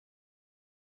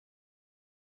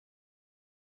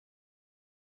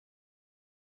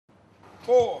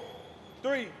4,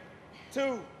 3,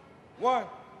 2, 1,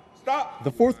 stop.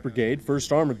 The 4th Brigade,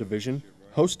 1st Armored Division,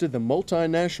 hosted the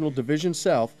Multinational Division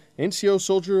South NCO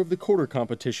Soldier of the Quarter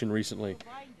competition recently.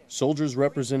 Soldiers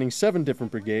representing 7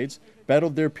 different brigades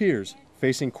battled their peers,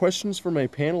 facing questions from a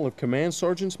panel of command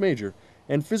sergeants major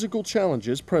and physical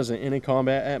challenges present in a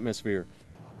combat atmosphere.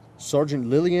 Sergeant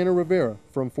Liliana Rivera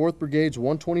from 4th Brigade's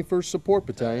 121st Support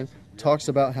Battalion talks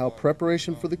about how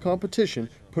preparation for the competition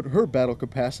put her battle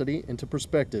capacity into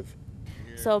perspective.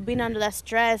 So being under that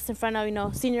stress in front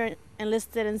of, senior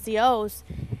enlisted NCOs,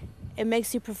 it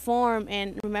makes you perform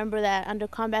and remember that under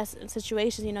combat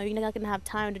situations, you're not going to have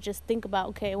time to just think about,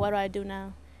 okay, what do I do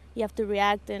now? You have to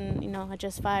react and,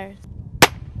 adjust fire.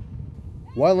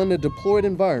 While in a deployed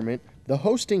environment, the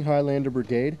hosting Highlander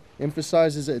Brigade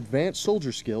emphasizes advanced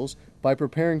soldier skills by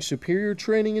preparing superior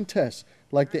training and tests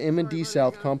like the M&D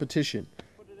South competition.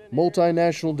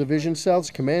 Multinational Division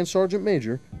South's Command Sergeant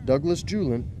Major, Douglas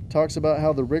Julin, talks about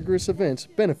how the rigorous events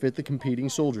benefit the competing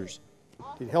soldiers.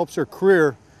 It helps their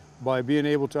career by being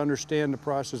able to understand the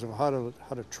process of how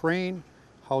to train,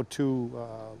 how to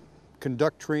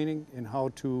conduct training, and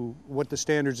what the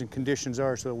standards and conditions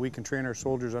are so that we can train our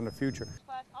soldiers on the future.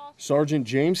 Sergeant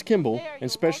James Kimball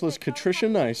and Specialist Katricia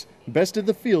Nice bested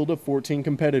the field of 14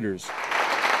 competitors.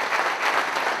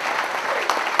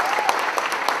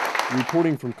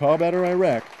 Reporting from Kabadar,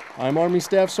 Iraq, I'm Army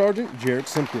Staff Sergeant Jarrett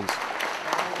Simpkins.